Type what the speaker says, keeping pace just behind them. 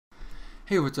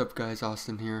Hey, what's up guys,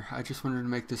 Austin here. I just wanted to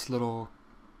make this little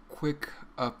quick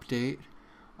update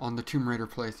on the Tomb Raider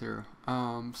playthrough.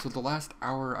 So the last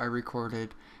hour I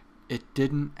recorded, it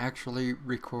didn't actually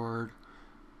record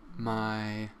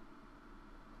my,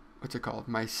 what's it called,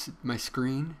 my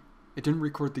screen. It didn't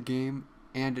record the game,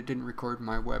 and it didn't record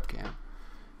my webcam.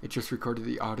 It just recorded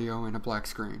the audio and a black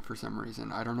screen for some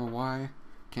reason. I don't know why.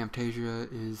 Camtasia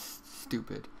is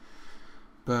stupid.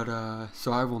 But,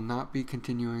 so I will not be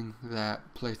continuing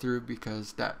that playthrough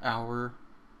because that hour,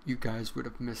 you guys would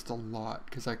have missed a lot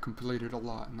because I completed a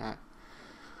lot in that.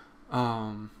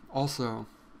 Also,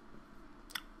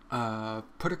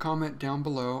 put a comment down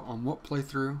below on what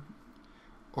playthrough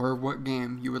or what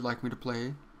game you would like me to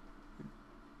play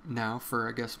now for,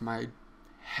 I guess, my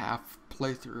half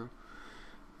playthrough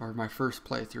or my first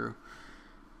playthrough.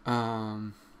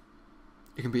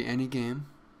 It can be any game.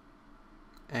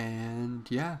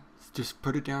 And yeah, just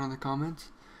put it down in the comments.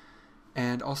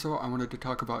 And also, I wanted to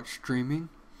talk about streaming.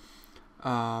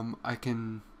 I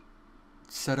can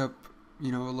set up, a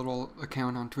little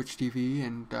account on Twitch TV,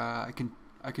 and I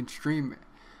can stream.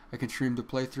 I can stream the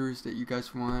playthroughs that you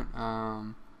guys want.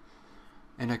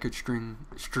 And I could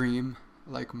stream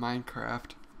like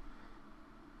Minecraft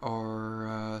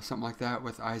or something like that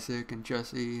with Isaac and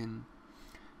Jesse, and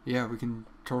yeah, we can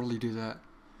totally do that.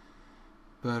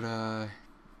 But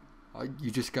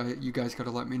you guys gotta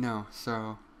let me know.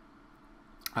 So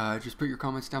just put your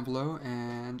comments down below,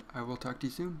 and I will talk to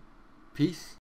you soon. Peace.